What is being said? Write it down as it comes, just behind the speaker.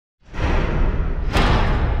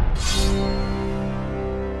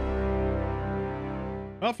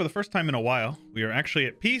Well, for the first time in a while, we are actually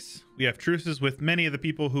at peace. We have truces with many of the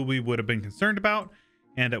people who we would have been concerned about,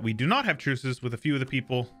 and we do not have truces with a few of the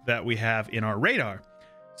people that we have in our radar.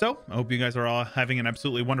 So I hope you guys are all having an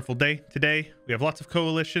absolutely wonderful day today. We have lots of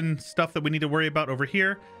coalition stuff that we need to worry about over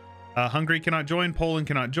here. Hungary cannot join, Poland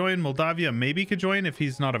cannot join, Moldavia maybe could join if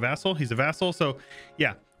he's not a vassal. He's a vassal, so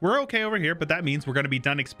yeah, we're okay over here, but that means we're going to be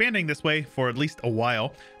done expanding this way for at least a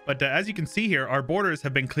while. But as you can see here, our borders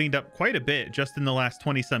have been cleaned up quite a bit just in the last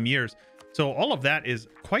 20 some years. So all of that is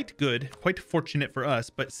quite good, quite fortunate for us.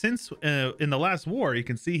 But since in the last war, you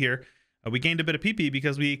can see here, we gained a bit of PP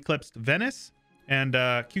because we eclipsed Venice and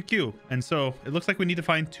QQ. And so it looks like we need to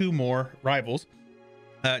find 2 more rivals.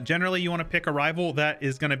 Generally, you want to pick a rival that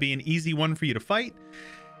is going to be an easy one for you to fight.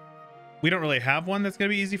 We don't really have one that's going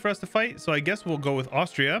to be easy for us to fight, so I guess we'll go with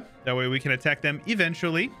Austria. That way we can attack them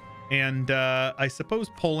eventually. And I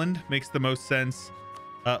suppose Poland makes the most sense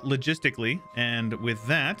logistically. And with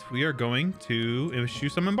that, we are going to issue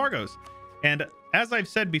some embargoes. And as I've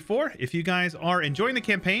said before, if you guys are enjoying the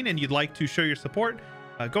campaign and you'd like to show your support,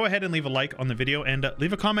 go ahead and leave a like on the video and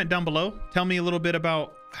leave a comment down below. Tell me a little bit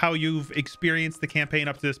about how you've experienced the campaign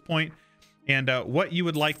up to this point, and what you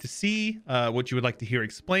would like to see, what you would like to hear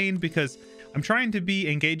explained, because I'm trying to be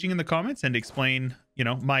engaging in the comments and explain, you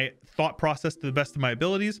know, my thought process to the best of my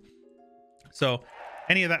abilities. So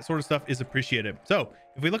any of that sort of stuff is appreciated. So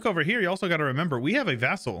if we look over here, you also got to remember we have a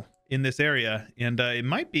vassal in this area, and it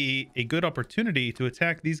might be a good opportunity to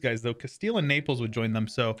attack these guys, though Castile and Naples would join them.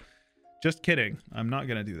 So just kidding, I'm not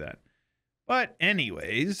going to do that. But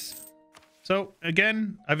anyways, so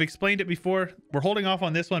again, I've explained it before. We're holding off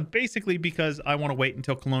on this one basically because I want to wait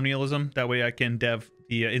until colonialism. That way I can dev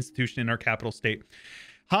the institution in our capital state.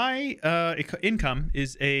 High income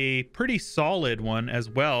is a pretty solid one as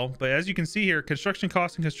well. But as you can see here, construction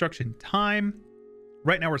costs and construction time.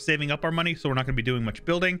 Right now we're saving up our money, so we're not going to be doing much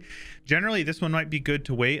building. Generally, this one might be good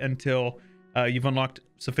to wait until you've unlocked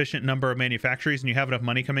sufficient number of manufactories and you have enough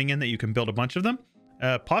money coming in that you can build a bunch of them.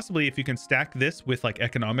 Possibly if you can stack this with like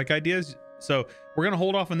economic ideas. So we're going to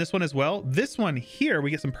hold off on this one as well. This one here, we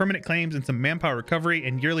get some permanent claims and some manpower recovery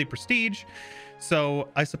and yearly prestige. So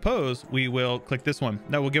I suppose we will click this one.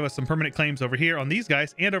 That will give us some permanent claims over here on these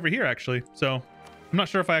guys and over here actually. So I'm not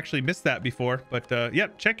sure if I actually missed that before, but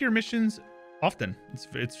yep, check your missions often.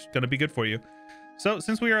 It's going to be good for you. So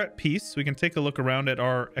since we are at peace, we can take a look around at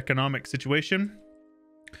our economic situation.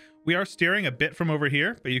 We are steering a bit from over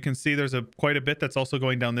here, but you can see there's quite a bit that's also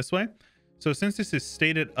going down this way. So since this is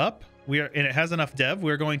stated up, and it has enough dev,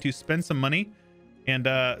 we're going to spend some money, and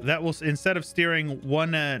that will, instead of steering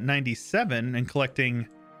 197 and collecting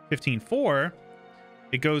 15.4,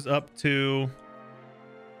 it goes up to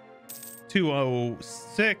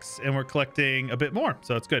 206, and we're collecting a bit more,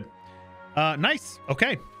 so it's good. Nice.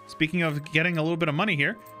 Okay. Speaking of getting a little bit of money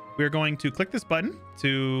here, we're going to click this button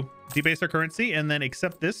to debase our currency and then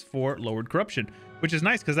accept this for lowered corruption, which is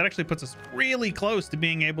nice because that actually puts us really close to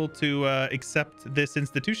being able to accept this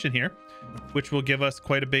institution here, which will give us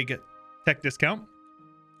quite a big tech discount.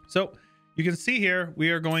 So you can see here, we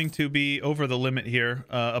are going to be over the limit here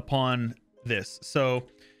upon this. So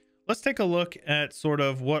let's take a look at sort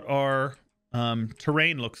of what our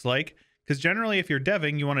terrain looks like. Because generally, if you're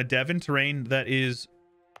deving, you want to dev in terrain that is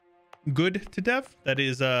good to dev. That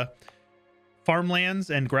is farmlands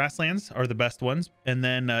and grasslands are the best ones. And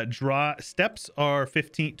then dry steppes are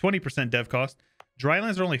 20% dev cost.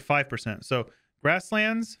 Drylands are only 5%. So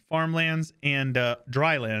grasslands, farmlands, and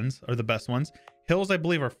drylands are the best ones. Hills, I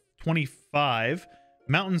believe, are 25.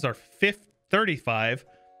 Mountains are 35.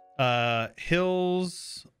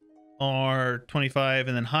 Hills are 25,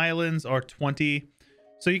 and then highlands are 20.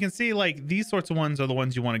 So you can see like these sorts of ones are the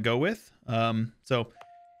ones you want to go with. So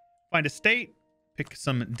find a state, pick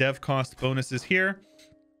some dev cost bonuses here.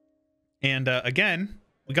 And again,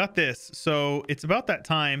 we got this. So it's about that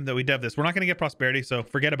time that we dev this. We're not going to get prosperity, so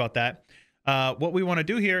forget about that. What we want to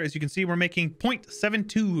do here is you can see we're making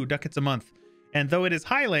 0.72 ducats a month. And though it is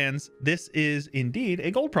highlands, this is indeed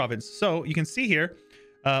a gold province. So you can see here,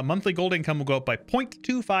 monthly gold income will go up by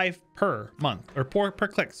 0.25 per month or per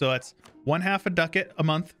click. So that's 1/2 a ducat a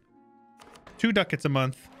month, 2 ducats a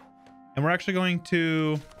month. And we're actually going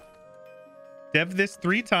to dev this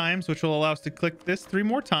 3 times, which will allow us to click this 3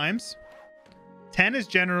 more times. 10 is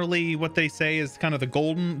generally what they say is kind of the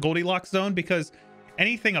Goldilocks zone, because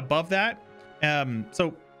anything above that.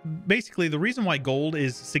 So basically the reason why gold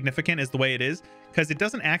is significant is the way it is, because it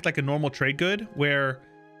doesn't act like a normal trade good where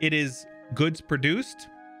it is goods produced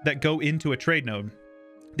that go into a trade node.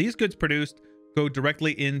 These goods produced go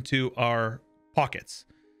directly into our pockets.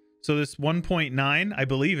 So this 1.9, I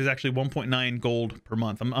believe, is actually 1.9 gold per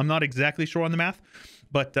month. I'm not exactly sure on the math,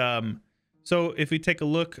 but so if we take a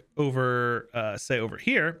look over, say over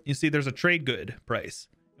here, you see there's a trade good price.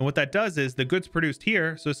 And what that does is the goods produced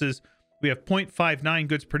here, so this is, we have 0.59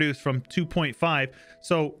 goods produced from 2.5.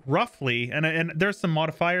 So roughly, and there's some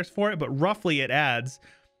modifiers for it, but roughly it adds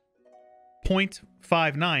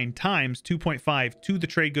 0.59 times 2.5 to the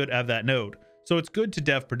trade good of that node. So it's good to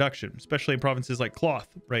dev production, especially in provinces like cloth,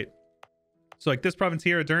 right? So like this province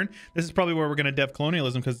here, Adern, this is probably where we're going to dev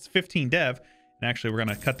colonialism because it's 15 dev. And actually, we're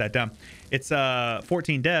going to cut that down. It's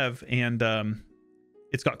 14 dev, and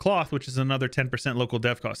it's got cloth, which is another 10% local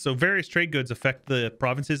dev cost. So various trade goods affect the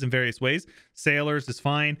provinces in various ways. Sailors is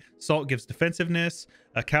fine. Salt gives defensiveness.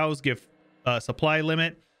 Cows give supply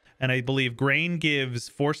limit. And I believe grain gives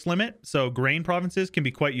force limit. So grain provinces can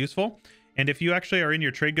be quite useful. And if you actually are in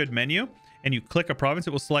your trade good menu and you click a province, it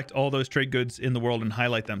will select all those trade goods in the world and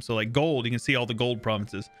highlight them. So like gold, you can see all the gold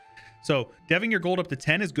provinces. So deving your gold up to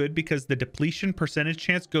 10 is good because the depletion percentage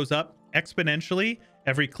chance goes up exponentially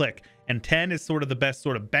every click. And 10 is sort of the best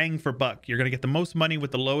sort of bang for buck. You're going to get the most money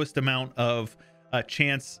with the lowest amount of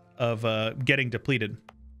chance of getting depleted.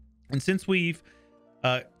 And since we've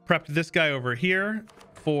prepped this guy over here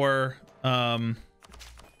for deving,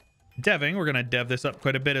 we're going to dev this up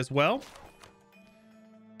quite a bit as well.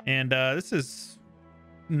 And this is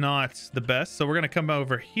not the best. So we're going to come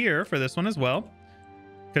over here for this one as well,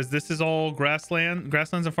 because this is all grasslands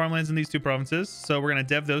and farmlands in these two provinces. So we're going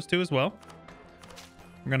to dev those two as well.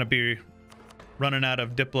 We're going to be running out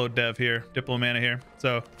of diplo mana here.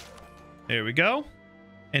 So there we go.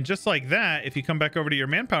 And just like that, if you come back over to your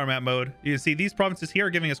manpower map mode, you can see these provinces here are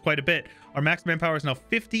giving us quite a bit. Our max manpower is now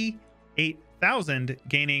 58,000,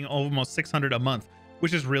 gaining almost 600 a month,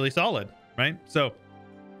 which is really solid, right? So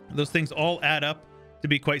those things all add up to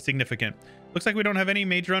be quite significant. Looks like we don't have any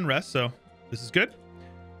major unrest, so this is good.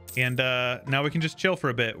 And now we can just chill for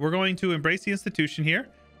a bit. We're going to embrace the institution here,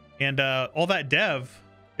 and all that dev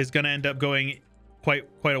is going to end up going quite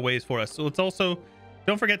a ways for us. So let's also,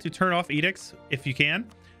 don't forget to turn off edicts if you can.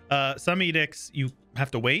 Some edicts you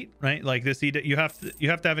have to wait, right? Like this edict, you have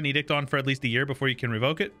to have an edict on for at least a year before you can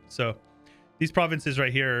revoke it. So these provinces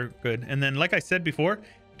right here are good. And then, like I said before,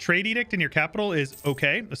 trade edict in your capital is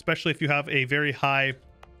okay, especially if you have a very high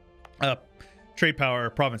trade power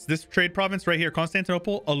province. This trade province right here,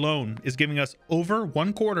 Constantinople alone, is giving us over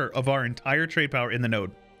 1/4 of our entire trade power in the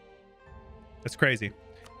node. That's crazy.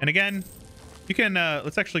 And again, you can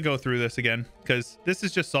let's actually go through this again, because this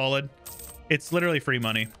is just solid. It's literally free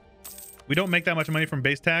money. We don't make that much money from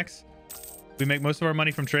base tax. We make most of our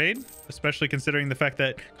money from trade, especially considering the fact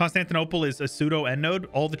that Constantinople is a pseudo end node.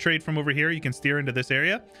 All the trade from over here you can steer into this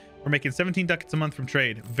area. We're making 17 ducats a month from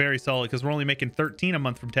trade. Very solid, because we're only making 13 a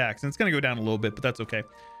month from tax. And it's going to go down a little bit, but that's okay.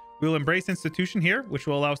 We'll embrace institution here, which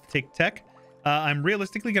will allow us to take tech. I'm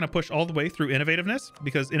realistically going to push all the way through innovativeness,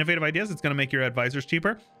 because innovative ideas, it's going to make your advisors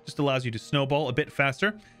cheaper. Just allows you to snowball a bit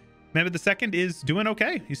faster. Mehmed II is doing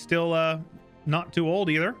okay. He's still not too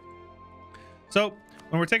old either. So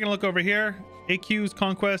when we're taking a look over here, AQ's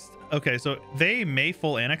conquest. Okay, so they may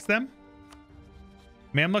full annex them.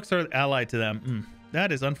 Mamluks are allied to them.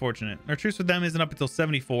 That is unfortunate. Our truce with them isn't up until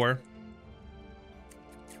 74.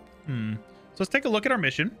 So let's take a look at our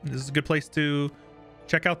mission. This is a good place to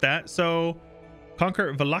check out that. So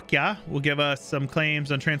conquer Wallachia will give us some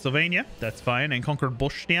claims on Transylvania. That's fine. And conquer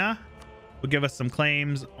Bosnia will give us some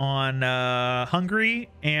claims on Hungary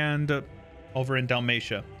and over in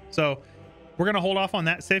Dalmatia. So we're going to hold off on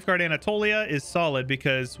that. Safeguard Anatolia is solid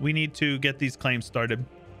because we need to get these claims started.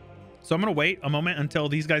 So I'm going to wait a moment until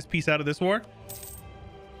these guys peace out of this war,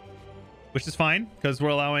 which is fine because we're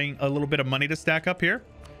allowing a little bit of money to stack up here.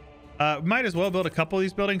 Might as well build a couple of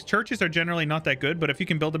these buildings. Churches are generally not that good, but if you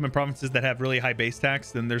can build them in provinces that have really high base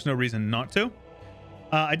tax, then there's no reason not to.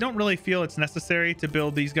 I don't really feel it's necessary to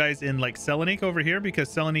build these guys in like Selanik over here, because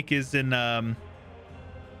Selanik is in the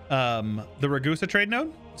Ragusa trade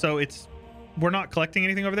node. So we're not collecting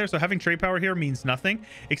anything over there. So having trade power here means nothing,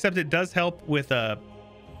 except it does help with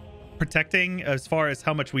protecting as far as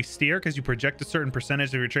how much we steer, because you project a certain percentage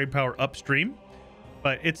of your trade power upstream.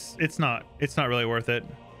 But it's not really worth it.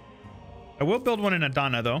 I will build one in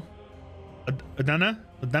Adana though. Adana.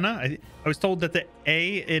 I was told that the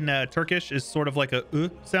A in Turkish is sort of like a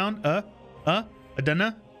sound.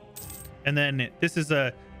 Adana. And then this is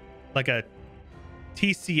like a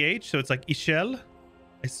TCH, so it's like Ishel,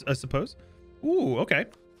 I suppose. Ooh, okay.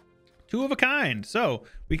 2 of a kind. So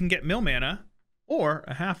we can get mill mana or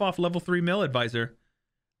a half off level 3 mill advisor.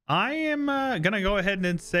 I am gonna go ahead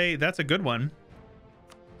and say that's a good one.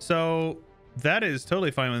 So that is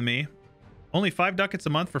totally fine with me. Only 5 ducats a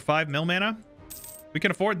month for 5 mill mana. We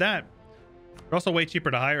can afford that. They're also way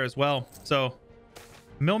cheaper to hire as well. So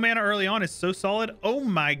mill mana early on is so solid. Oh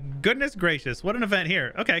my goodness gracious. What an event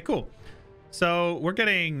here. Okay, cool. So we're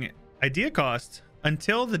getting idea cost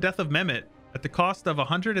until the death of Mehmet at the cost of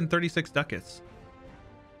 136 ducats.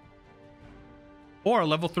 Or a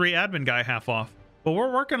level 3 admin guy half off. But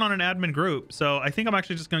we're working on an admin group, so I think I'm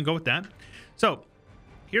actually just going to go with that. So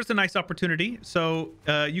here's a nice opportunity. So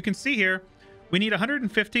you can see here, we need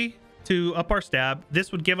 150 to up our stab.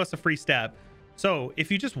 This would give us a free stab. So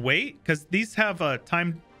if you just wait, because these have a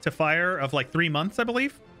time to fire of like 3 months, I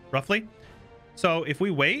believe, roughly. So if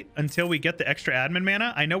we wait until we get the extra admin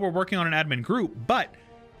mana, I know we're working on an admin group, but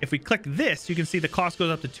if we click this, you can see the cost goes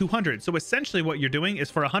up to 200. So essentially what you're doing is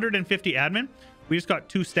for 150 admin, we just got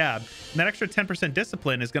 2 stab. And that extra 10%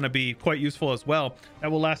 discipline is going to be quite useful as well. That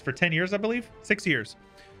will last for 10 years, I believe, 6 years.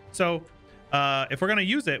 So if we're going to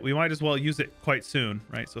use it, we might as well use it quite soon,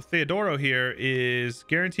 right? So Theodoro here is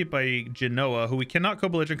guaranteed by Genoa, who we cannot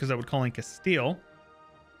co-belligerent because that would call in Castile.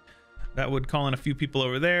 That would call in a few people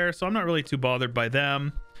over there. So I'm not really too bothered by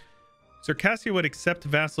them. Circassia would accept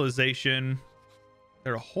vassalization.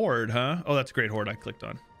 They're a horde, huh? Oh, that's a great horde I clicked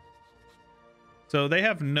on. So they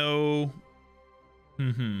have no...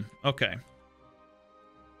 Okay.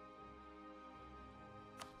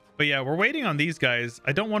 But yeah, we're waiting on these guys.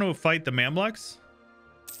 I don't want to fight the Mamluks.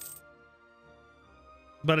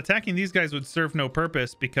 But attacking these guys would serve no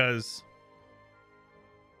purpose because...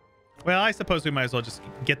 Well, I suppose we might as well just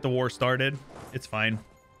get the war started. It's fine.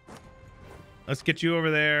 Let's get you over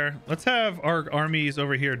there. Let's have our armies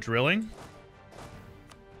over here drilling.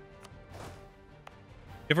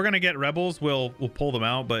 If we're going to get rebels, we'll pull them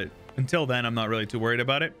out. But until then, I'm not really too worried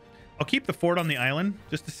about it. I'll keep the fort on the island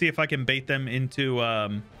just to see if I can bait them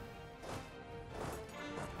into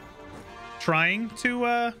trying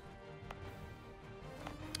to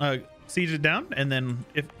siege it down. And then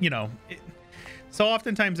if, you know... So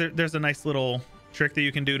oftentimes there's a nice little trick that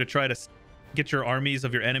you can do to try to get your armies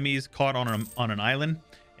of your enemies caught on an island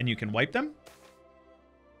and you can wipe them.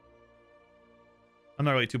 I'm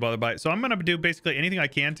not really too bothered by it. So I'm going to do basically anything I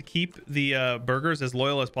can to keep the burghers as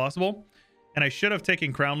loyal as possible. And I should have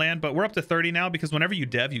taken Crown Land, but we're up to 30 now because whenever you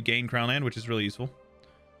dev, you gain Crown Land, which is really useful.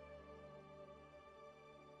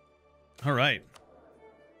 All right.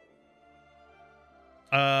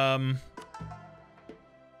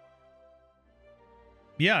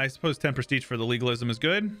 Yeah, I suppose 10 prestige for the legalism is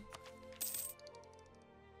good.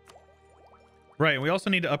 Right, we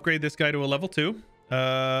also need to upgrade this guy to a level 2.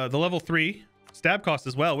 The level 3 stab cost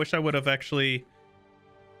as well. Wish I would have actually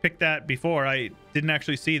picked that before. I didn't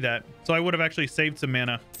actually see that. So I would have actually saved some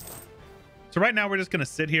mana. So right now we're just going to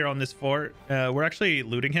sit here on this fort. We're actually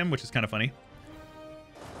looting him, which is kind of funny.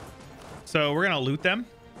 So we're going to loot them.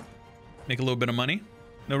 Make a little bit of money.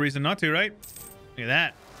 No reason not to, right? Look at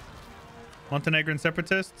that. Montenegrin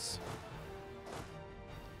separatists.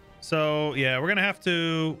 So yeah, we're gonna have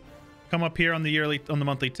to come up here on the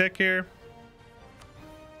monthly tick here.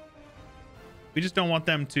 We just don't want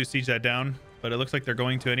them to siege that down, but it looks like they're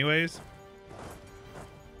going to anyways.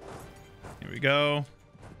 Here we go.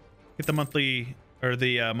 Get the monthly or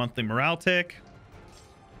the monthly morale tick.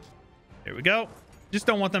 There we go. Just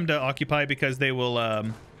don't want them to occupy because they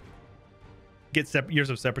will get years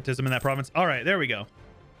of separatism in that province. All right, there we go.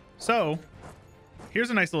 So here's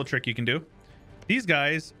a nice little trick you can do. These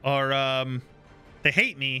guys are, they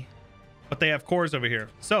hate me, but they have cores over here.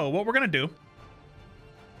 So what we're going to do,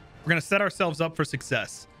 we're going to set ourselves up for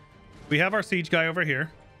success. We have our siege guy over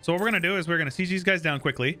here. So what we're going to do is we're going to siege these guys down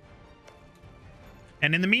quickly.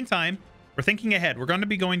 And in the meantime, we're thinking ahead. We're going to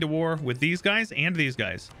be going to war with these guys and these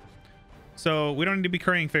guys. So we don't need to be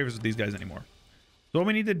currying favors with these guys anymore. So what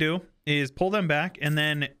we need to do is pull them back. And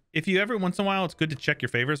then if you every once in a while, it's good to check your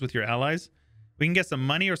favors with your allies. We can get some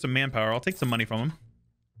money or some manpower. I'll take some money from them.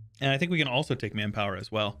 And I think we can also take manpower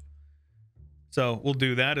as well. So we'll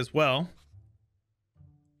do that as well.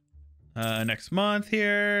 Next month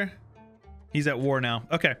here. He's at war now.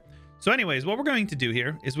 Okay. So anyways, what we're going to do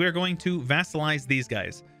here is we're going to vassalize these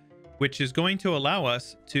guys, which is going to allow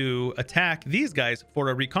us to attack these guys for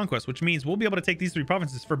a reconquest, which means we'll be able to take these 3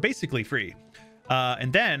 provinces for basically free.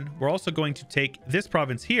 And then we're also going to take this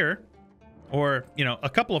province here, or, you know, a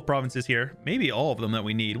couple of provinces here, maybe all of them that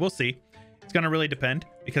we need. We'll see. It's going to really depend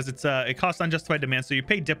because it costs unjustified demand. So you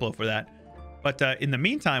pay Diplo for that. But in the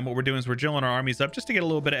meantime, what we're doing is we're drilling our armies up just to get a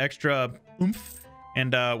little bit of extra oomph.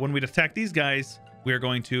 And when we attack these guys, we are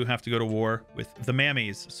going to have to go to war with the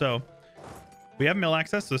Mammies. So we have mill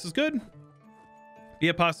access. So this is good.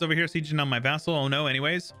 Biapas over here sieging on my vassal. Oh no,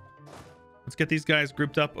 anyways. Let's get these guys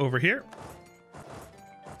grouped up over here.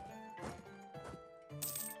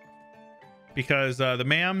 because the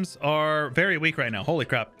Mams are very weak right now. Holy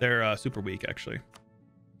crap, they're super weak actually.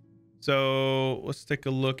 So let's take a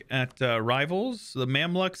look at rivals. The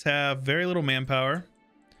Mamluks have very little manpower.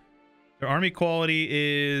 Their army quality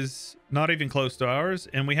is not even close to ours,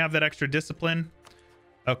 and we have that extra discipline.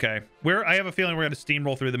 Okay, I have a feeling we're going to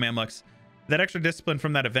steamroll through the Mamluks. That extra discipline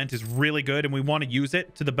from that event is really good, and we want to use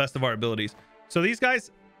it to the best of our abilities. So these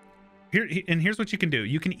guys here's what you can do.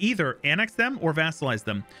 You can either annex them or vassalize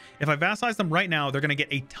them. If I vassalize them right now, they're going to get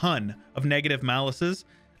a ton of negative malices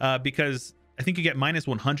because I think you get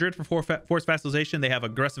 -100 for forced vassalization. They have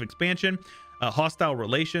aggressive expansion, hostile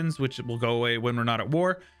relations, which will go away when we're not at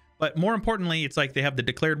war. But more importantly, it's like they have the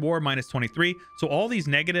declared war -23. So all these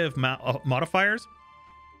negative modifiers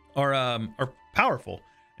are powerful.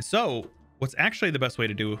 So what's actually the best way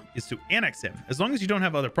to do is to annex him. As long as you don't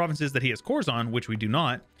have other provinces that he has cores on, which we do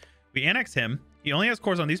not, we annex him. He only has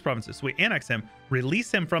cores on these provinces. So we annex him,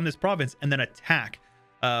 release him from this province, and then attack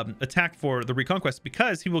for the Reconquest,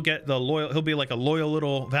 because he will get the loyal. He'll be like a loyal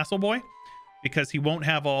little vassal boy, because he won't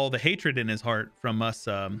have all the hatred in his heart from us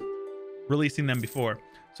releasing them before.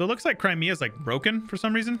 So it looks like Crimea is like broken for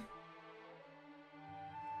some reason.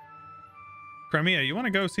 Crimea, you want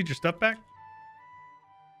to go siege your stuff back?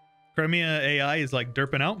 Crimea AI is like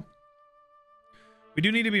derping out. We do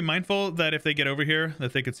need to be mindful that if they get over here,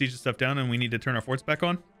 that they could siege the stuff down, and we need to turn our forts back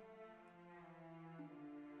on.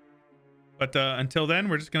 But until then,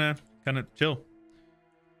 we're just gonna kind of chill.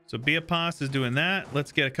 So Biapas is doing that.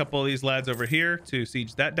 Let's get a couple of these lads over here to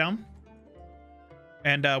siege that down.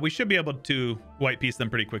 And we should be able to white piece them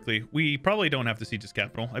pretty quickly. We probably don't have to siege his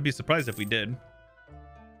capital. I'd be surprised if we did.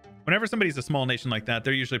 Whenever somebody's a small nation like that,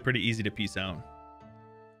 they're usually pretty easy to piece out.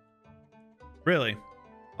 Really?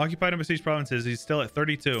 Occupied and besieged provinces. He's still at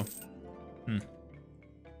 32.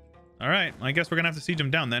 All right. I guess we're going to have to siege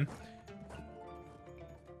him down then.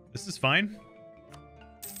 This is fine.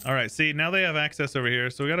 All right. See, now they have access over here.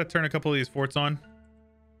 So we got to turn a couple of these forts on.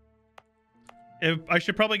 I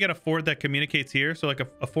should probably get a fort that communicates here. So like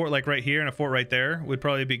a fort like right here and a fort right there would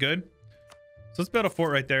probably be good. So let's build a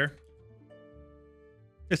fort right there.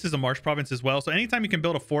 This is a marsh province as well. So anytime you can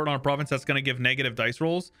build a fort on a province that's going to give negative dice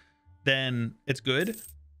rolls, then it's good.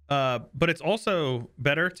 But it's also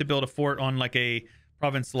better to build a fort on like a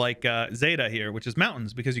province like Zeta here, which is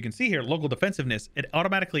mountains, because you can see here local defensiveness. It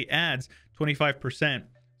automatically adds 25%.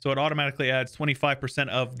 So it automatically adds 25%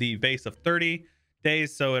 of the base of 30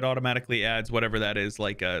 days. So it automatically adds whatever that is,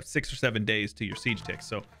 like 6 or 7 days to your siege ticks.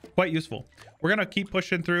 So quite useful. We're going to keep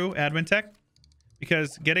pushing through admin tech,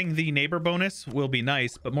 because getting the neighbor bonus will be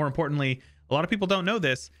nice. But more importantly, a lot of people don't know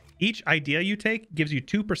this. Each idea you take gives you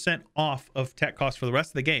 2% off of tech costs for the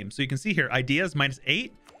rest of the game. So you can see here, ideas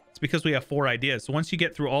 -8. It's because we have 4 ideas. So once you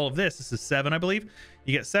get through all of this, this is 7, I believe.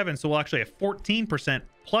 You get 7. So we'll actually have 14%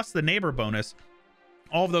 plus the neighbor bonus.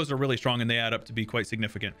 All of those are really strong, and they add up to be quite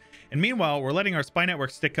significant. And meanwhile, we're letting our spy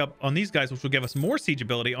network stick up on these guys, which will give us more siege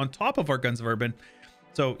ability on top of our Guns of Urban.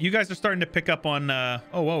 So you guys are starting to pick up on... oh,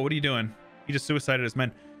 whoa, what are you doing? He just suicided his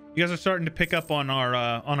men. You guys are starting to pick up on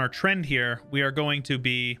our trend here. We are going to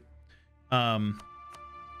be...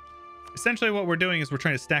 essentially what we're doing is we're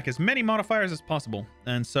trying to stack as many modifiers as possible.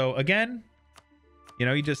 And so again, you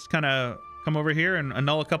know, you just kind of come over here and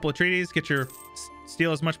annul a couple of treaties, get your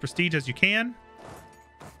steal as much prestige as you can.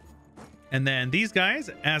 And then these guys,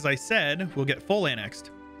 as I said, will get full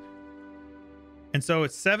annexed. And so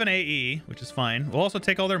it's 7 AE, which is fine. We'll also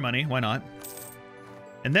take all their money. Why not?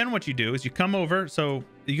 And then what you do is you come over. So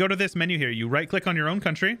you go to this menu here. You right click on your own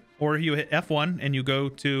country, or you hit F1 and you go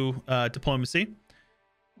to diplomacy.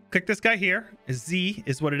 Click this guy here. Z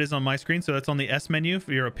is what it is on my screen. So that's on the S menu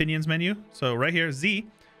for your opinions menu. So right here, Z.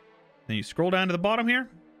 Then you scroll down to the bottom here.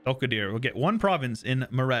 Okadir. We'll get 1 province in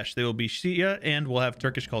Maresh. They will be Shia, and we'll have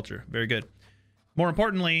Turkish culture. Very good. More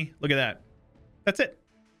importantly, look at that. That's it.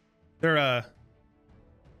 They're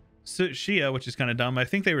Shia, which is kind of dumb. I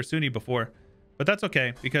think they were Sunni before, but that's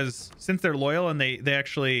okay, because since they're loyal and they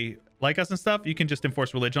actually like us and stuff, you can just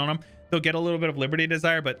enforce religion on them. They'll get a little bit of liberty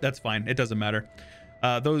desire, but that's fine. It doesn't matter.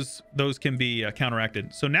 Those can be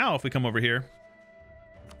counteracted. So now if we come over here,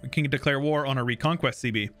 we can declare war on a Reconquest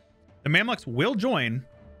CB. The Mamluks will join,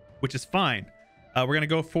 which is fine. We're going to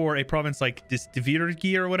go for a province like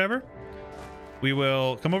Divirgi or whatever. We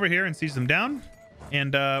will come over here and siege them down.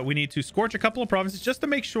 And we need to scorch a couple of provinces just to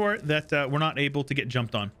make sure that we're not able to get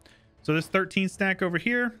jumped on. So this 13 stack over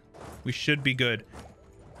here, we should be good.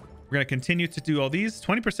 We're going to continue to do all these.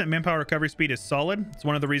 20% manpower recovery speed is solid. It's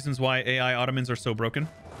one of the reasons why AI Ottomans are so broken.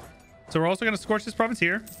 So we're also going to scorch this province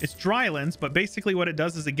here. It's dry lands, but basically what it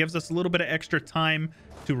does is it gives us a little bit of extra time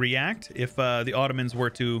to react if the Ottomans were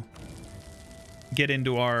to get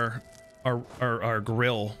into our our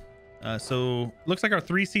grill. So looks like our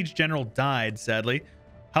 3 siege general died, sadly.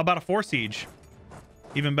 How about a 4 siege?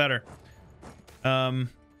 Even better.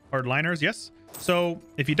 Hardliners, yes. So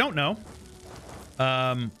if you don't know,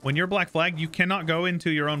 when you're Black Flag, you cannot go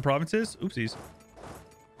into your own provinces. Oopsies.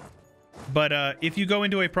 But if you go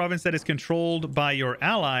into a province that is controlled by your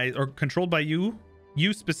allies or controlled by you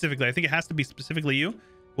specifically, I think it has to be specifically you,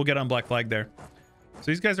 we'll get on Black Flag there. So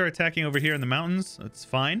these guys are attacking over here in the mountains. That's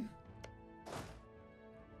fine.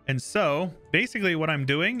 And so basically what I'm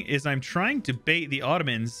doing is I'm trying to bait the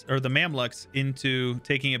Ottomans or the Mamluks into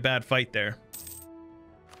taking a bad fight there.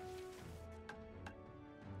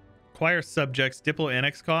 Acquire subjects, Diplo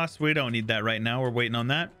annex costs. We don't need that right now. We're waiting on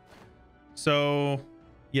that. So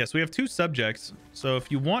yes, we have 2 subjects. So if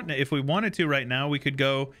we wanted to right now, we could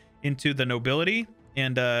go into the nobility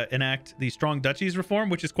and enact the strong duchies reform,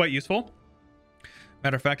 which is quite useful.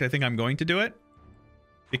 Matter of fact, I think I'm going to do it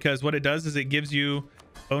because what it does is it gives you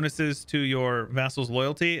bonuses to your vassals'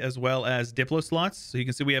 loyalty as well as Diplo slots. So you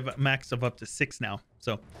can see we have a max of up to 6 now.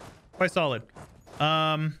 So quite solid.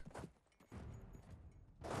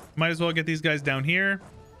 Might as well get these guys down here.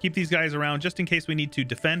 Keep these guys around just in case we need to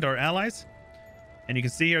defend our allies. And you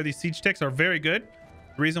can see here these siege ticks are very good.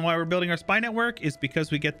 The reason why we're building our spy network is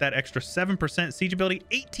because we get that extra 7% siege ability,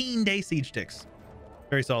 18-day siege ticks.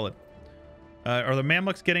 Very solid. Are the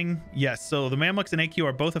Mamluks getting... Yes, so the Mamluks and AQ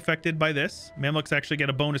are both affected by this. Mamluks actually get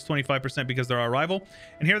a bonus 25% because they're our rival.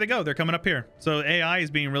 And here they go. They're coming up here. So AI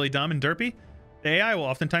is being really dumb and derpy. The AI will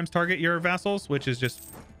oftentimes target your vassals, which is just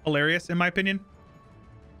hilarious in my opinion.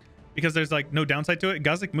 Because there's like no downside to it.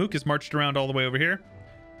 Gazik Mook is marched around all the way over here.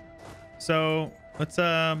 So let's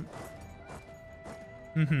yeah,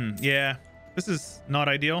 this is not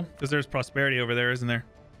ideal because there's prosperity over there, isn't there?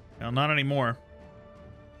 No, not anymore.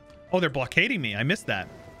 Oh, they're blockading me. I missed that.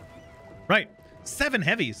 Right, 7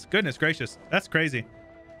 heavies. Goodness gracious, that's crazy.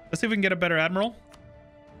 Let's see if we can get a better admiral.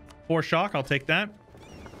 4 shock, I'll take that.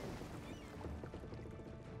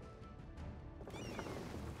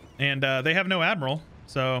 And they have no admiral.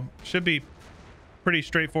 So should be pretty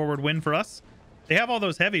straightforward win for us. They have all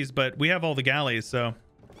those heavies, but we have all the galleys, so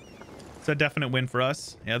it's a definite win for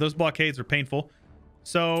us. Yeah, those blockades are painful.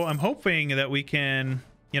 So I'm hoping that we can,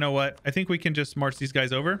 you know what? I think we can just march these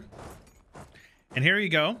guys over. And here you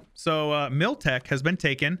go. So Miltech has been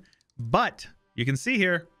taken, but you can see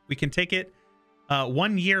here, we can take it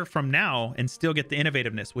 1 year from now and still get the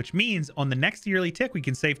innovativeness, which means on the next yearly tick, we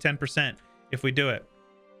can save 10% if we do it.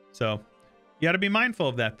 So you got to be mindful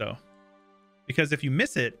of that, though, because if you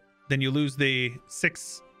miss it, then you lose the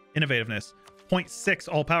 6 innovativeness, 0.6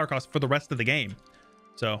 all power cost for the rest of the game.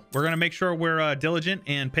 So we're going to make sure we're diligent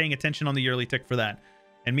and paying attention on the yearly tick for that.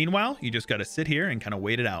 And meanwhile, you just got to sit here and kind of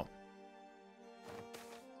wait it out.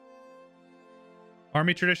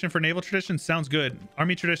 Army tradition for naval tradition sounds good.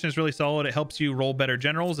 Army tradition is really solid. It helps you roll better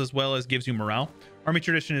generals as well as gives you morale. Army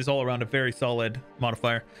tradition is all around a very solid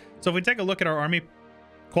modifier. So if we take a look at our army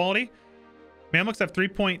quality, Mamluks have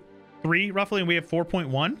 3.3 roughly, and we have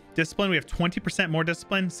 4.1. Discipline, we have 20% more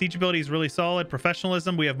discipline. Siege ability is really solid.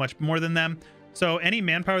 Professionalism, we have much more than them. So any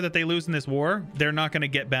manpower that they lose in this war, they're not going to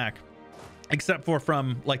get back, except for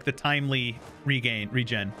from like the timely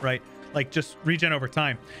regen, right? Like just regen over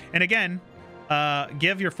time. And again,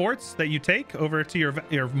 give your forts that you take over to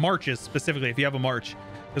your marches specifically if you have a march,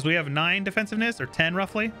 because we have 9 defensiveness or 10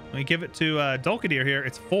 roughly. When we give it to Dulkadir here,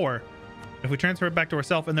 it's 4. If we transfer it back to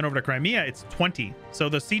ourselves and then over to Crimea, it's 20. So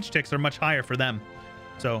the siege ticks are much higher for them.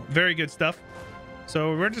 So very good stuff.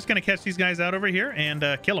 So we're just going to catch these guys out over here and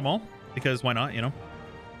kill them all, because why not, you know?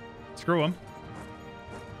 Screw them.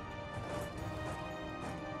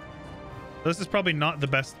 This is probably not the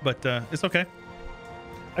best, but it's okay.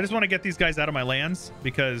 I just want to get these guys out of my lands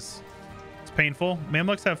because it's painful.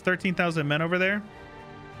 Mamluks have 13,000 men over there.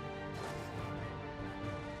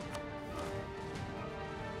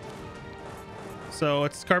 So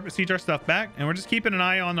let's carpet siege our stuff back, and we're just keeping an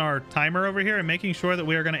eye on our timer over here and making sure that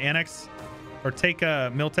we are going to annex or take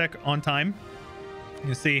Miltech on time. You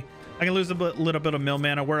can see I can lose a little bit of mill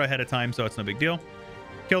mana. We're ahead of time, so it's no big deal.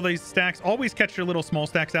 Kill these stacks. Always catch your little small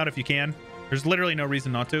stacks out if you can. There's literally no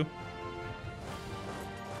reason not to.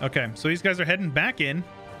 Okay, so these guys are heading back in.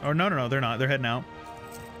 Or no, they're not. They're heading out,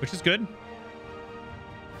 which is good.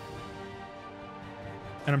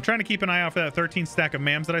 And I'm trying to keep an eye out for that 13 stack of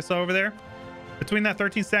mams that I saw over there. Between that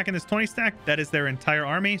 13 stack and this 20 stack, that is their entire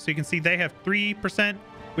army. So you can see they have 3%.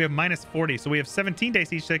 We have minus 40. So we have 17-day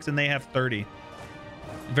siege ticks and they have 30.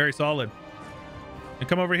 Very solid. And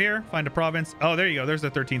come over here, find a province. Oh, there you go. There's the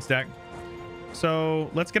 13 stack. So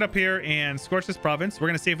let's get up here and scorch this province. We're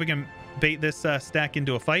going to see if we can bait this stack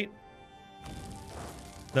into a fight.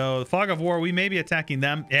 Though the Fog of War, we may be attacking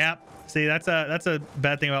them. Yeah. See, that's a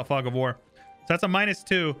bad thing about Fog of War. So that's a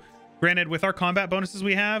 -2. Granted, with our combat bonuses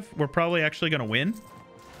we have, we're probably actually going to win.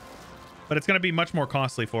 But it's going to be much more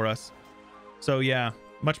costly for us. So yeah,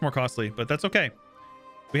 much more costly. But that's okay.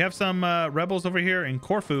 We have some rebels over here in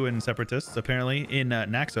Corfu and separatists, apparently, in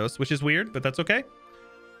Naxos, which is weird, but that's okay.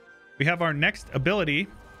 We have our next ability.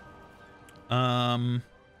 I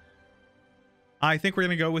think we're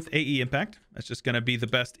going to go with AE Impact. That's just going to be the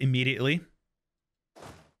best immediately.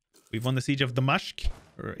 We've won the Siege of Damascus,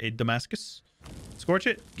 or Damascus. Scorch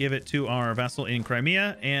it, give it to our vassal in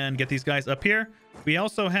Crimea, and get these guys up here. We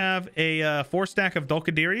also have a 4-stack of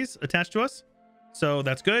Dulcadiris attached to us, so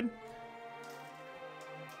that's good.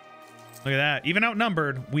 Look at that. Even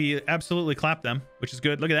outnumbered, we absolutely clapped them, which is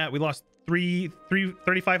good. Look at that. We lost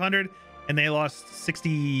 3,500, and they lost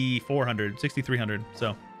 6,400, 6,300.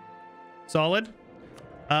 So solid.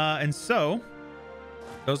 And so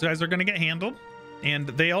those guys are going to get handled. And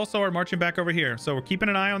they also are marching back over here. So we're keeping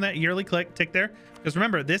an eye on that yearly tick there. Because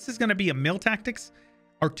remember, this is going to be a mill tactics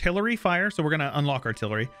artillery fire. So we're going to unlock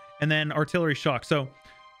artillery. And then artillery shock. So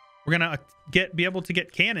we're going to be able to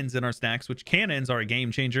get cannons in our stacks, which cannons are a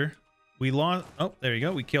game changer. We lost... Oh, there you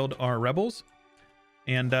go. We killed our rebels.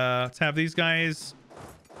 And let's have these guys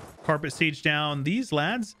carpet siege down these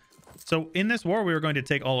lads. So in this war, we were going to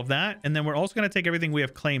take all of that. And then we're also going to take everything we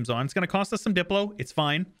have claims on. It's going to cost us some Diplo. It's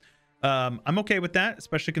fine. I'm okay with that,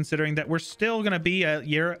 especially considering that we're still going to be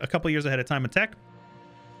a couple years ahead of time in tech.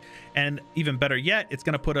 And even better yet, it's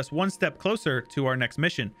going to put us one step closer to our next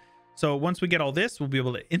mission. So once we get all this, we'll be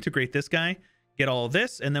able to integrate this guy, get all of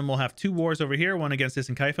this, and then we'll have 2 wars over here, one against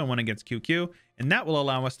Isinkaifa and one against QQ. And that will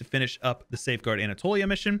allow us to finish up the Safeguard Anatolia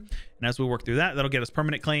mission. And as we work through that, that'll get us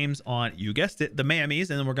permanent claims on, you guessed it, the Mammies.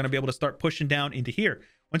 And then we're going to be able to start pushing down into here.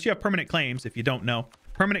 Once you have permanent claims, if you don't know,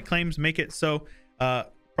 permanent claims make it so...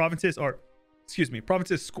 provinces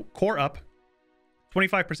core up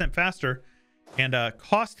 25% faster and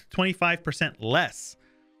cost 25% less.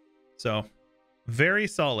 So very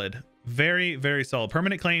solid, very, very solid.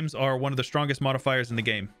 Permanent claims are one of the strongest modifiers in the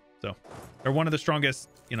game. So they're one of the strongest,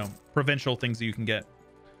 you know, provincial things that you can get.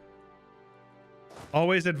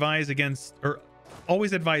 Always advise against, or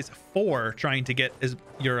always advise for trying to get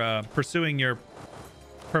pursuing your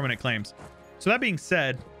permanent claims. So that being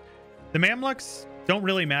said, the Mamluks don't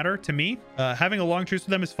really matter to me. Having a long truce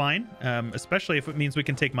with them is fine, especially if it means we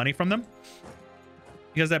can take money from them,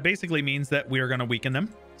 because that basically means that we are going to weaken them.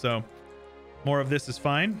 So more of this is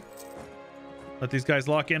fine. Let these guys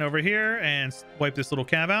lock in over here and wipe this little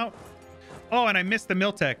cav out. Oh, and I missed the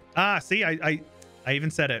mill tech. Ah, see, I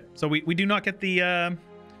even said it. So we do not get the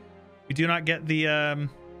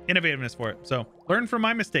innovativeness for it. So learn from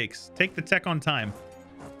my mistakes. Take the tech on time.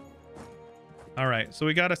 All right, so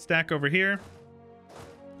we got a stack over here.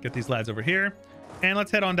 Get these lads over here. And let's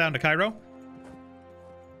head on down to Cairo.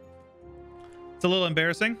 It's a little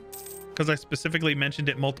embarrassing because I specifically mentioned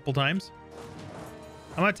it multiple times.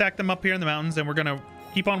 I'm going to attack them up here in the mountains, and we're going to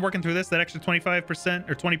keep on working through this. That extra 25%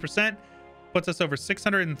 or 20% puts us over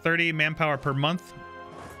 630 manpower per month,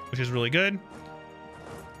 which is really good.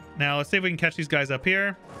 Now, let's see if we can catch these guys up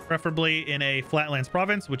here, preferably in a flatlands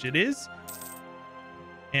province, which it is.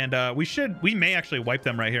 And we may actually wipe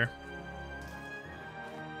them right here.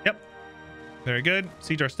 Yep. Very good.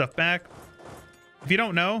 Siege our stuff back. If you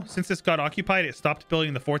don't know, since this got occupied, it stopped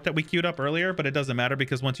building the fort that we queued up earlier, but it doesn't matter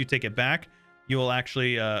because once you take it back, you will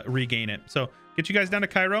actually regain it. So get you guys down to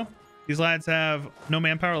Cairo. These lads have no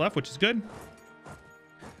manpower left, which is good.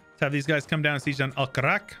 Let's have these guys come down and siege down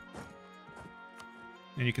Al-Karak.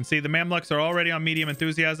 And you can see the Mamluks are already on medium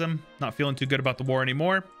enthusiasm. Not feeling too good about the war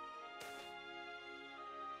anymore.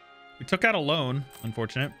 We took out a loan,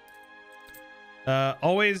 unfortunate.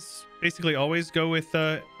 Basically always go with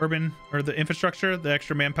urban or the infrastructure. The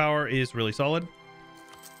extra manpower is really solid.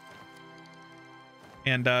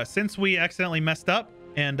 And since we accidentally messed up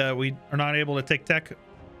and we are not able to take tech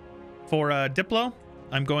for Diplo,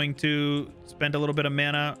 I'm going to spend a little bit of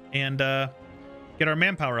mana and get our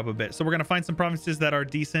manpower up a bit. So we're going to find some provinces that are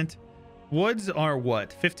decent. Woods are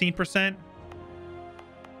what? 15%?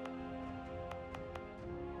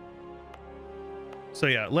 So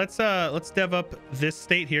yeah, let's dev up this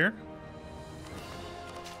state here.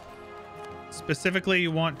 Specifically,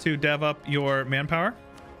 you want to dev up your manpower.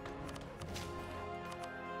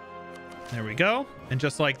 There we go. And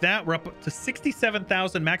just like that, we're up to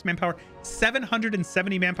 67,000 max manpower,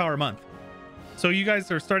 770 manpower a month. So you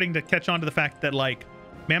guys are starting to catch on to the fact that like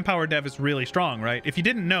manpower dev is really strong, right? If you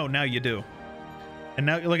didn't know, now you do. And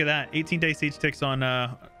now look at that, 18-day siege ticks on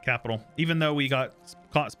capital, even though we got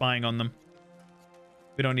caught spying on them.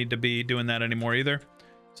 We don't need to be doing that anymore either.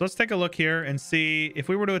 So let's take a look here and see if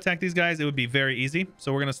we were to attack these guys, it would be very easy.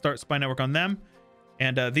 So we're going to start spy network on them.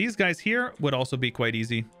 And these guys here would also be quite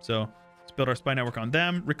easy. So let's build our spy network on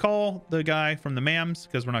them. Recall the guy from the MAMs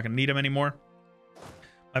because we're not going to need him anymore.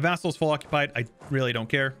 My vassal's full occupied. I really don't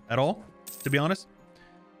care at all, to be honest.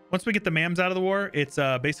 Once we get the MAMs out of the war, it's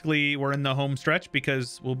basically we're in the home stretch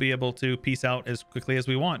because we'll be able to peace out as quickly as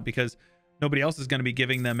we want because nobody else is going to be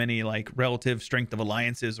giving them any like relative strength of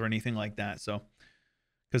alliances or anything like that. So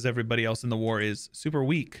because everybody else in the war is super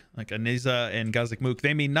weak, like Aniza and Gazikmuk,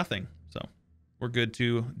 they mean nothing. So we're good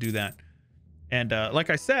to do that. And like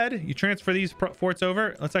I said, you transfer these forts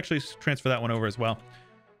over. Let's actually transfer that one over as well.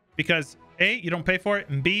 Because A, you don't pay for it,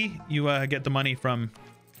 and B, you get the money from,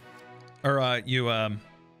 or you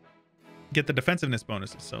get the defensiveness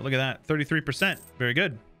bonuses. So look at that, 33%. Very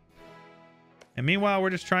good. And meanwhile, we're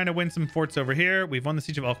just trying to win some forts over here. We've won the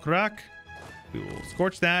siege of Al-Qurak. We will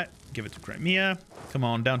scorch that, give it to Crimea. Come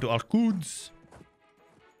on down to Al-Quds.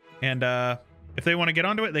 And if they want to get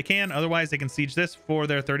onto it, they can. Otherwise, they can siege this for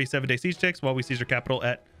their 37-day siege ticks while we siege their capital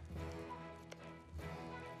at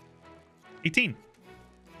 18.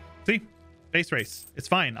 See? Base race. It's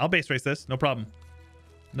fine. I'll base race this. No problem.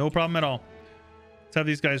 No problem at all. Let's have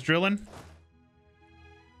these guys drilling.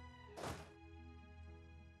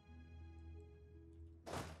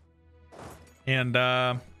 And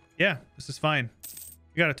yeah, this is fine.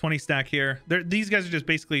 We got a 20 stack here. These guys are just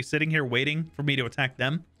basically sitting here waiting for me to attack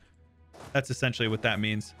them. That's essentially what that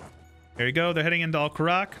means. There you go. They're heading into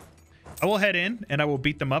Al-Qurak. I will head in and I will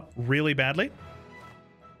beat them up really badly.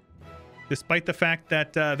 Despite the fact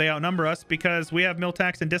that they outnumber us because we have mill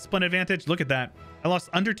tax and discipline advantage. Look at that. I lost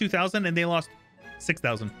under 2,000 and they lost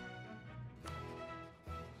 6,000.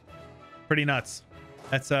 Pretty nuts.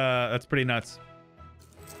 That's pretty nuts.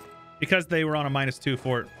 Because they were on a -2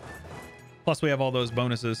 fort. Plus we have all those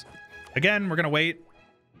bonuses. Again, we're going to wait.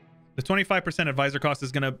 The 25% advisor cost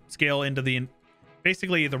is going to scale into the...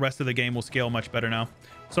 Basically, the rest of the game will scale much better now.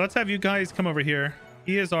 So let's have you guys come over here.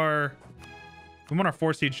 He is our... We want our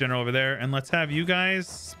 4 siege general over there. And let's have you guys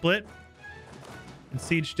split and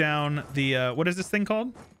siege down the... what is this thing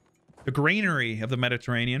called? The granary of the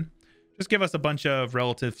Mediterranean. Just give us a bunch of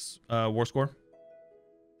relatives war score.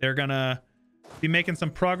 They're going to be making some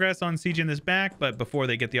progress on sieging this back. But before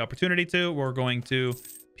they get the opportunity to, we're going to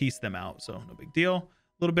piece them out. So no big deal.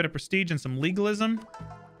 A little bit of prestige and some legalism.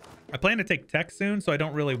 I plan to take tech soon, so I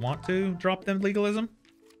don't really want to drop them legalism.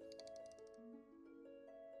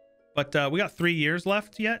 But we got 3 years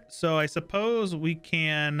left yet, so I suppose we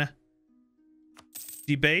can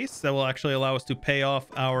debase. That will actually allow us to pay off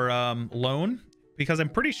our loan, because I'm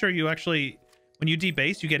pretty sure you actually, when you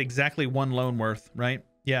debase, you get exactly 1 loan worth, right?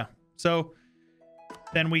 Yeah. So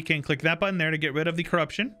then we can click that button there to get rid of the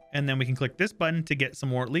corruption, and then we can click this button to get some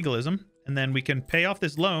more legalism, and then we can pay off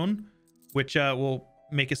this loan, which will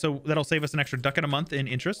make it so that'll save us an extra ducat a month in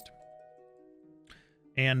interest.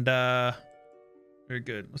 And very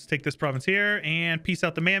good. Let's take this province here and piece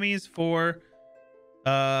out the mammies for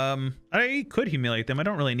I could humiliate them. I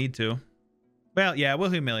don't really need to. Well, yeah, we'll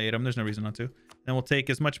humiliate them. There's no reason not to. Then we'll take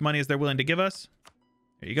as much money as they're willing to give us.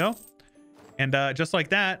 There you go. And just like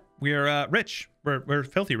that, we're rich. We're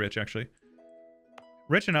filthy rich, actually.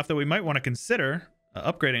 Rich enough that we might want to consider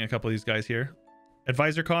upgrading a couple of these guys here.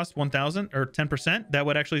 Advisor cost 1,000 or 10%. That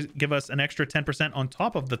would actually give us an extra 10% on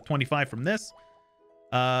top of the 25 from this.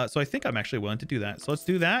 So I think I'm actually willing to do that. So let's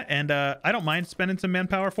do that. And I don't mind spending some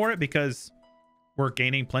manpower for it because we're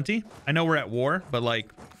gaining plenty. I know we're at war, but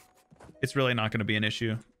like it's really not going to be an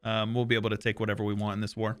issue. We'll be able to take whatever we want in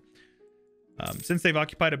this war. Since they've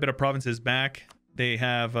occupied a bit of provinces back, they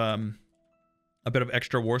have a bit of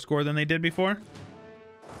extra war score than they did before.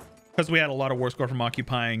 Because we had a lot of war score from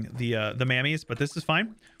occupying the mammies, but this is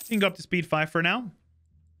fine. We can go up to speed 5 for now.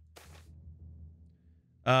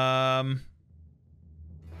 I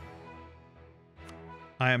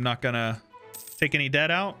am not gonna take any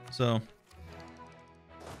debt out, so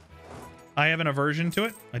I have an aversion to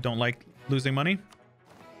it. I don't like losing money.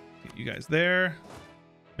 Get you guys there.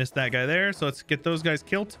 Missed that guy there, so let's get those guys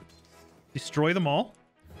killed. Destroy them all.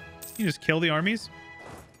 You just kill the armies.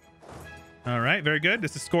 All right, very good.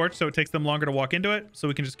 This is scorched, so it takes them longer to walk into it. So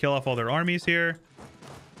we can just kill off all their armies here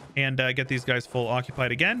and get these guys full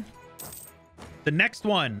occupied again. The next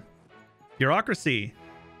one, bureaucracy.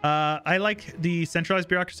 I like the centralized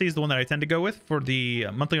bureaucracy is the one that I tend to go with for the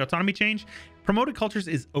monthly autonomy change. Promoted cultures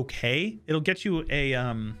is okay. It'll get you a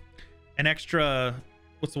an extra,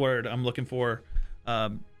 what's the word I'm looking for?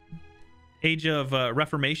 Age of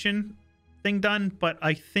Reformation thing done, but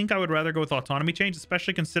I think I would rather go with autonomy change,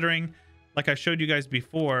 especially considering, like I showed you guys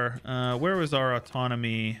before, where was our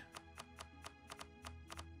autonomy?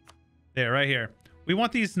 There, right here. We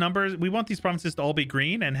want these numbers, we want these provinces to all be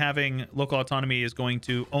green, and having local autonomy is going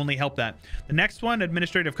to only help that. The next one,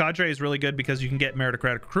 administrative cadre, is really good because you can get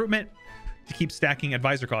meritocratic recruitment to keep stacking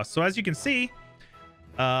advisor costs. So as you can see,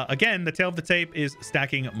 again, the tail of the tape is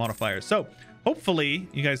stacking modifiers. So hopefully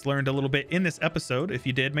you guys learned a little bit in this episode. If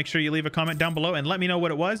you did, make sure you leave a comment down below and let me know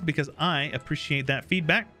what it was, because I appreciate that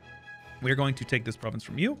feedback. We are going to take this province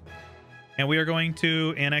from you, and we are going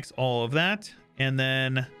to annex all of that, and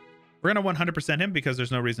then we're going to 100% him because there's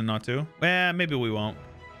no reason not to. Well, maybe we won't,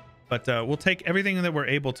 but we'll take everything that we're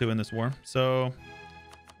able to in this war. So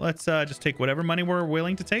let's just take whatever money we're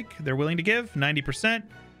willing to take. They're willing to give 90%.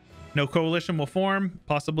 No coalition will form,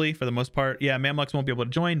 possibly, for the most part. Yeah, Mamluks won't be able to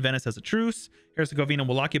join. Venice has a truce. Herzegovina and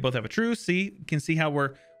Wallachia both have a truce. See, you can see how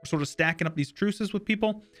we're sort of stacking up these truces with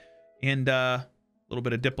people. And a little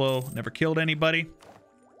bit of Diplo, never killed anybody.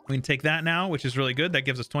 We can take that now, which is really good. That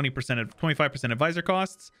gives us 25% advisor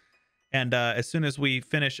costs. And as soon as we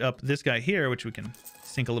finish up this guy here, which we can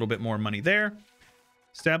sink a little bit more money there,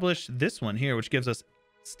 establish this one here, which gives us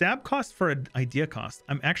stab cost for an idea cost.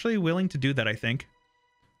 I'm actually willing to do that, I think.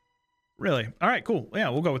 Really? All right, cool. Yeah,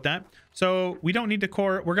 we'll go with that. So we don't need to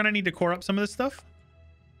core. We're going to need to core up some of this stuff.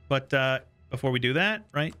 But before we do that,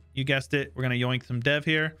 right, you guessed it, we're going to yoink some dev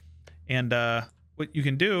here. And what you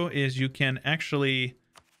can do is you can actually...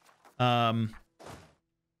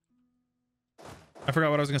 I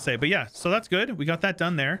forgot what I was going to say, but yeah, so that's good. We got that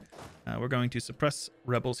done there. We're going to suppress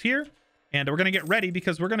rebels here, and we're going to get ready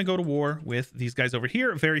because we're going to go to war with these guys over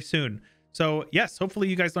here very soon. So yes, hopefully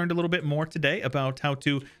you guys learned a little bit more today about how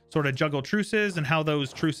to sort of juggle truces and how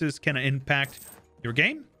those truces can impact your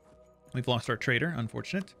game. We've lost our trader,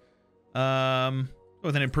 unfortunate.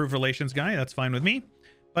 With an improved relations guy, that's fine with me.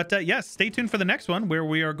 But yes, stay tuned for the next one where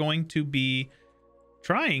we are going to be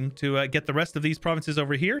trying to get the rest of these provinces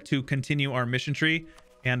over here to continue our mission tree,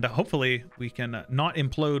 and hopefully we can not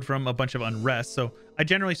implode from a bunch of unrest. So I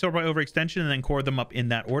generally sort by overextension and then core them up in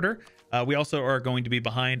that order. We also are going to be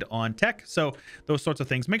behind on tech, so those sorts of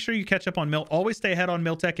things. Make sure you catch up on mill. Always stay ahead on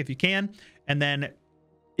mill tech if you can, and then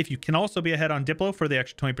if you can also be ahead on Diplo for the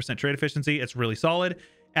extra 20% trade efficiency, it's really solid.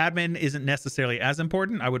 Admin isn't necessarily as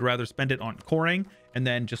important. I would rather spend it on coring and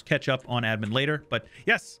then just catch up on admin later. But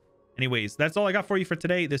yes, anyways, that's all I got for you for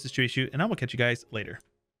today. This is Chewyshoot, and I will catch you guys later.